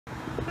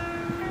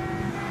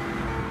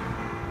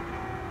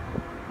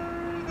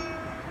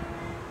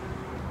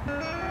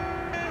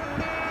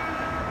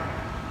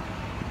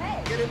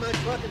in my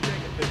truck and take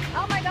a picture.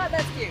 Oh my God,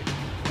 that's cute.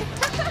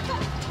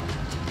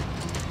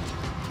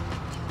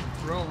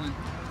 Rolling.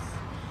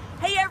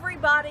 Hey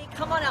everybody,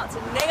 come on out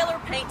to Naylor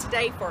Paint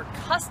today for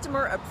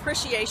Customer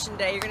Appreciation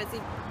Day. You're going to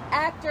see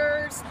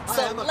actors,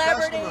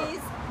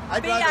 celebrities, I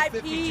drive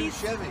a 52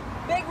 VIPs, Chevy.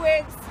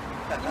 bigwigs.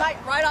 You might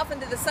ride off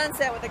into the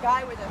sunset with a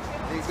guy with a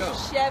There you go.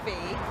 Chevy.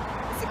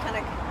 It's the kind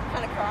of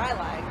car I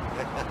like.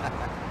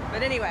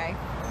 But anyway,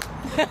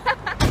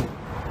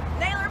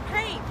 Naylor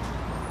Paint.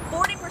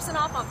 40%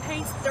 off on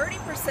paints,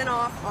 30%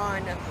 off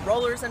on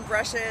rollers and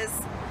brushes.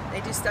 They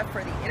do stuff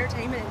for the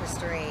entertainment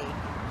industry.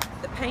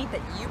 The paint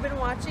that you've been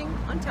watching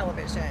on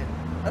television.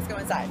 Let's go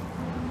inside.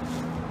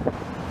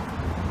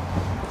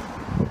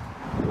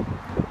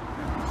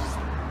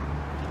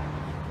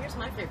 Here's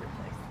my favorite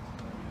place.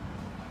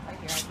 Right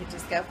here, I could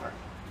just go for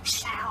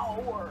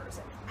hours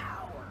and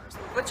hours.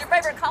 What's your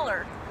favorite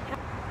color?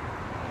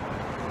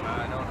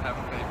 I don't have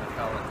a favorite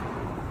color.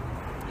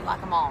 You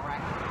like them all,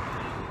 right?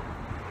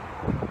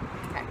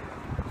 Okay.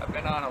 I've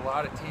been on a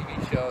lot of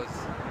TV shows.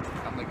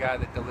 I'm the guy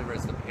that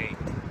delivers the paint.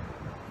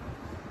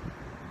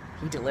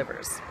 He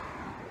delivers.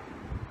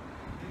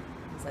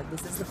 He said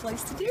this is the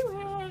place to do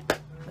it.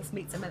 Let's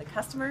meet some of the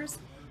customers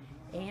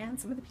and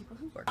some of the people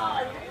who work.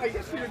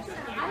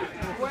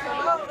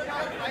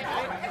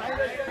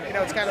 You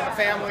know, it's kind of a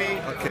family,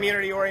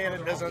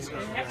 community-oriented business.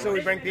 So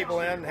we bring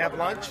people in and have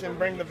lunch and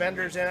bring the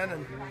vendors in,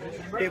 and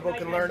people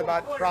can learn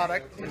about the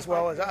product as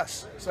well as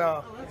us.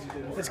 So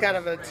it's kind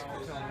of it's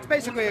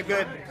basically a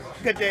good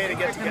day to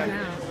get together.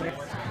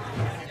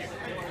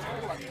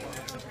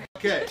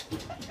 Okay.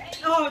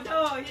 Oh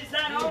no, he's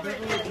not over.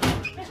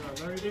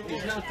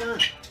 He's not done.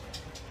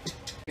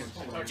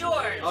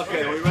 George.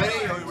 Okay, are we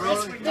ready? Are we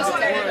rolling?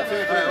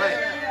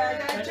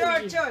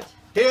 George.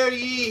 Hear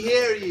ye,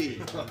 hear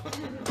ye.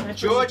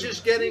 George is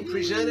getting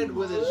presented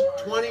with his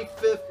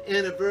 25th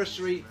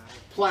anniversary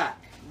plaque.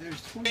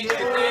 Thank you.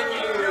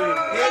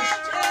 Here's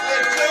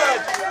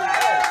George.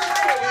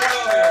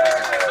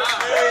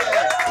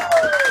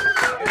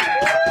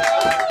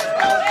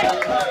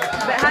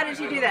 But how did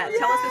you do that?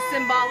 Tell us the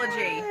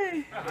symbology.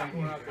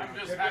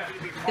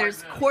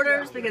 There's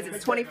quarters because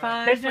it's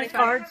 25. Business 25.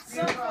 cards.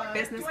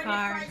 Business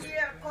cards.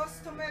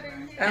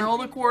 And all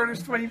the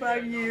quarters,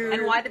 25 years.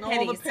 And why the All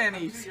pennies? the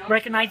pennies.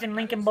 Recognizing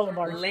Lincoln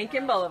Boulevard.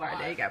 Lincoln Boulevard.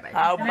 There you go, baby.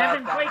 How And I've about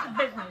been that? place of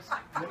business.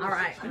 All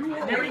right.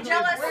 Everybody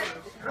jealous?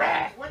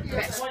 Okay.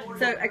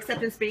 So,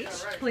 acceptance speech,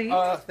 please.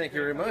 Thank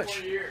you very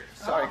much.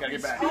 Sorry, gotta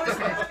get back.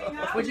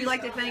 Would you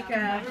like to thank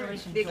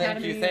the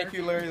Academy? Thank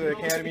you, Larry, the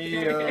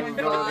Academy of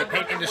the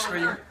Paint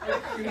Industry.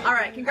 All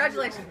right.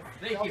 Congratulations.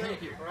 Thank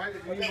you.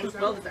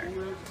 Well deserved.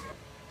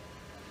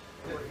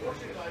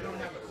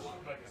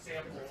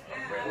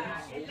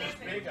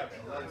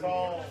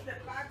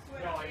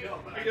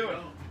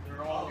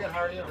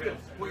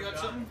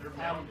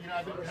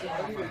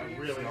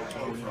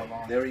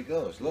 There he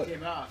goes. Look. You're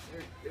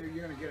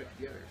gonna get it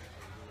together.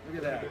 Look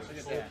at that. Look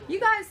at that. You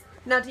guys,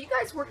 now do you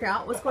guys work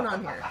out? What's going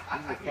on here?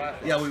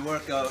 Yeah, we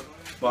work out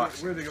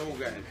boxing. We're the old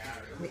guys.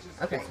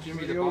 Okay.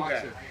 Jimmy the old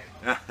guy.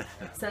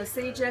 So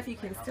see, Jeff, you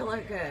can still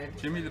look good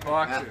Jimmy the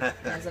Boxer.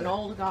 as an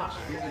old guy.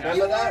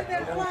 Remember that?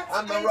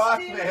 I'm the rock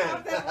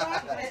man.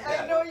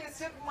 I know you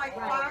sit in my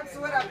box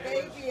with a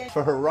baby.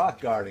 For her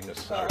rock guarding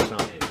us or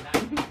something.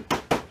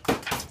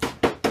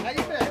 How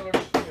you been?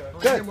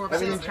 Good.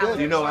 Everything's good.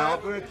 Do you know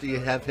Albert? Do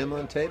you have him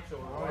on tape?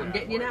 I'm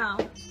getting you now.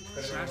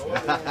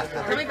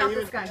 Tell me about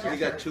this guy, We Jeff.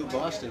 got two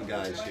Boston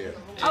guys here.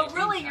 Oh,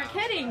 really? You're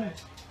kidding?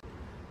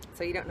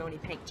 So you don't know any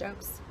paint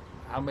jokes?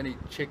 How many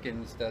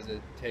chickens does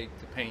it take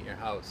to paint your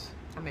house?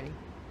 How many?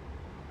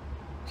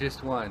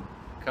 Just one.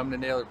 Come to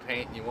Naylor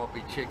Paint and you won't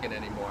be chicken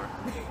anymore.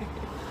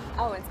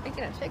 Oh, and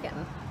speaking of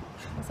chicken,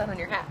 what's that on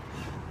your hat?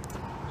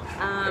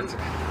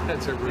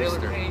 That's a rooster.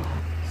 Naylor Paint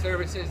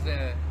services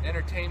the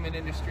entertainment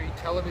industry,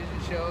 television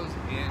shows,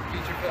 and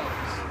feature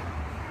films.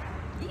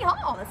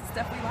 Yeehaw! That's the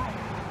stuff we like.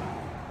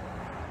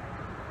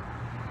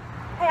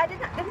 Hey,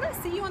 didn't I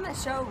see you on that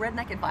show,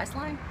 Redneck Advice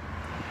Line?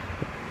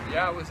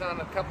 Yeah, I was on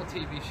a couple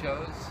TV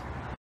shows.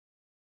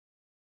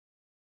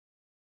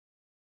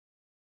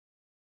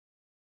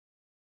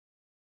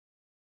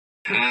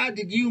 How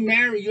did you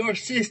marry your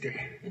sister?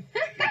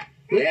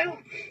 Well,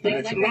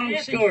 that's a long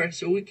story,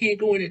 so we can't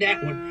go into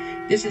that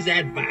one. This is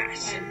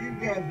advice.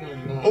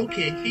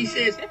 Okay, he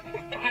says,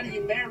 how do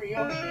you marry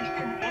your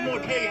sister? I'm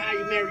going to tell you how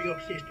you marry your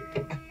sister.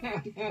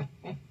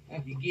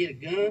 You get a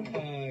gun.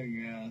 Oh,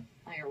 yeah.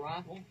 Like a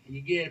rifle? And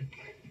you get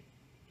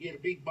a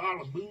big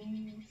bottle of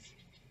booze.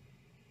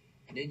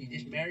 And then you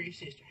just marry your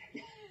sister.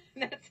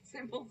 That's as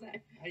simple as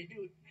that. How you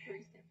do it?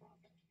 3-step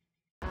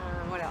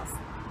process. What else?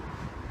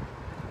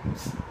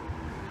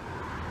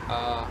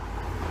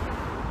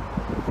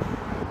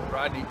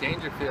 Rodney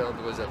Dangerfield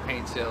was a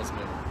paint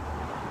salesman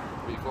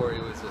before he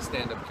was a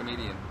stand-up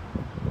comedian.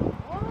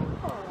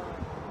 Oh,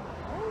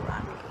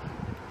 Rodney.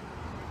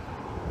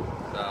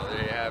 So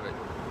there you have it.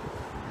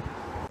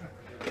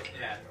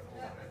 Yeah.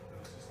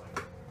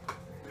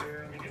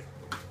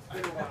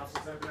 Been a while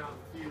since I've been out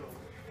in the field.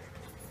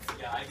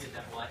 Yeah, I get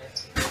that one.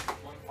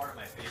 One part of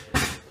my face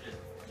is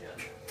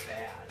just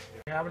bad.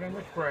 have it in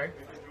the spray.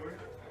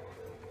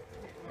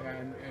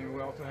 And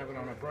we also have it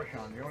on a brush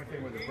on. The only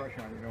thing with the brush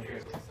on, you don't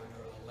get.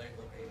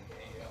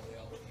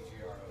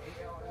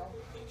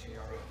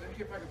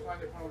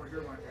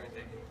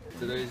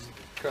 Today's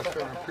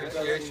Customer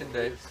Appreciation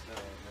Day,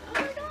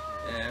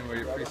 and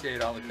we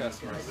appreciate all the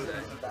customers today.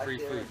 Free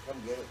food.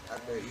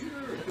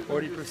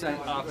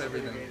 40% off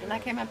everything. And I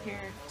came up here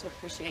to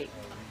appreciate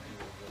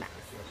Max.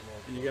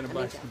 And you're gonna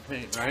buy some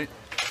paint, right?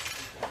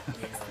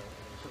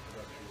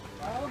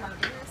 Oh my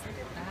goodness, look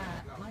at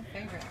that. My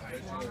favorite.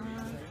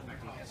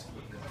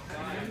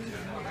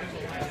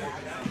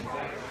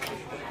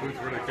 Food's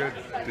really good.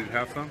 Did you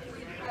have some?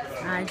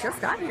 I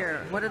just got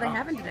here. What are they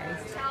having today?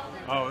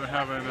 Oh, they're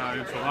having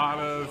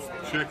enchiladas,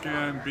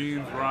 chicken,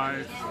 beans,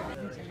 rice.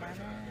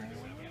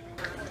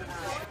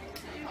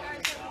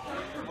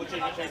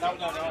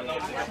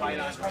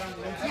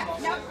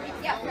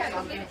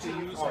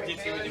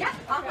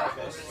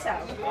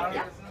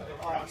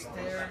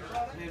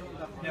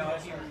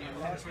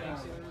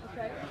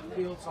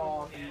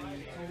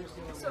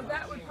 So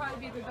that would probably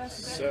be the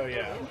best bet. So,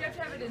 yeah. And you have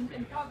to have it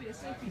in probably a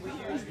safety booth.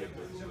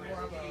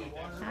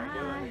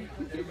 Hi.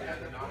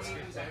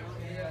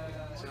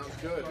 Sounds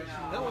good.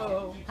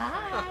 Hello.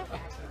 Hi.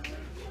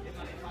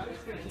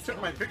 You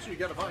took my picture, you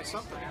gotta buy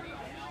something.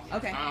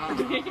 Okay.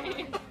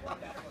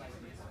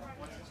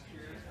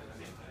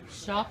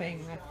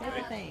 Shopping, my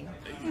favorite thing.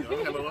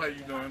 Hello, how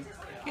you doing?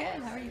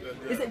 Good, how are you?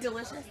 Is it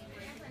delicious?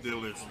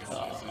 Delicious.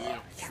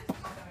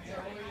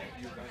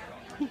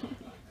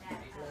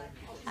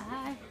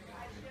 Hi.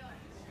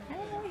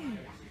 Hey.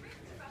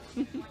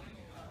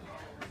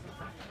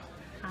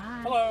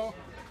 Hi. Hello.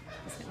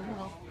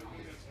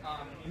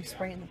 I'm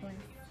spraying the place.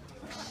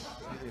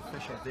 The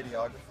official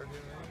videographer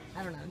here,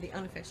 I don't know, the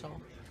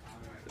unofficial.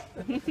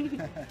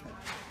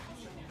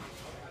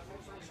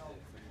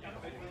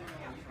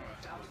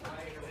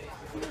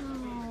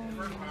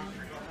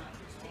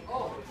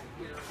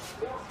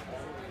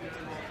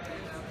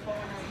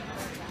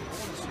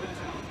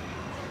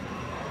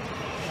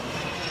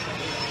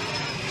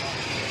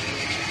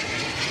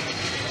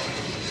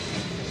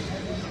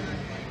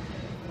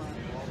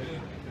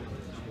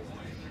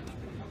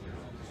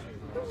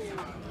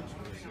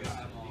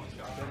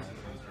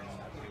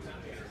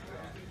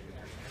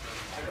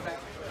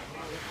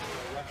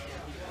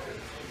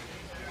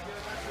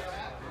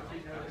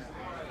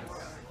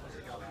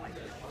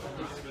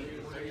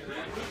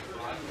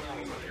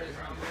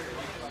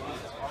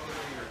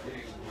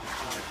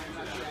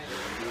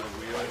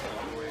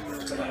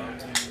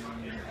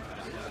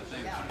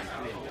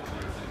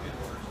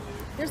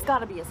 There's got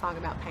to be a song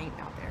about paint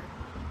out there.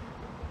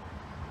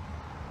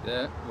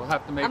 Yeah, we'll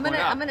have to make I'm gonna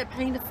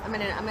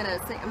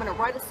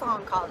write a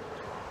song called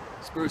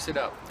Spruce it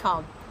up.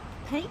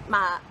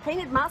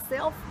 Painted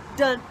Myself,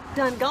 done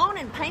gone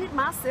and painted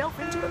myself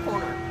into a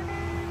corner.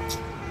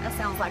 That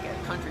sounds like a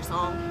country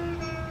song.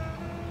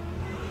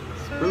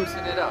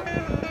 Sprucing it up.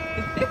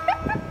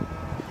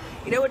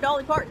 You know what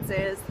Dolly Parton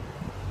says?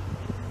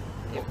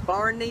 If a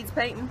barn needs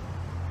painting.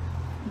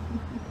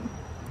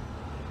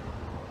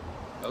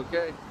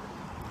 Okay.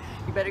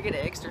 You better get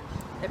an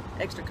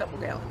extra couple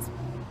gallons.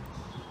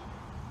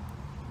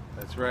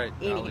 That's right.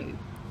 Anywho,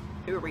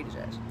 who are we to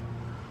judge?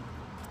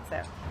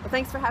 So, well,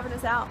 thanks for having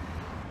us out.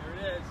 Here it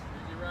is.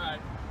 Here's your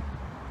ride.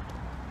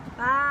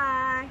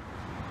 Bye.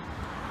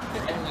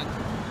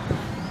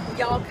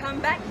 Y'all come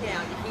back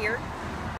now, you hear?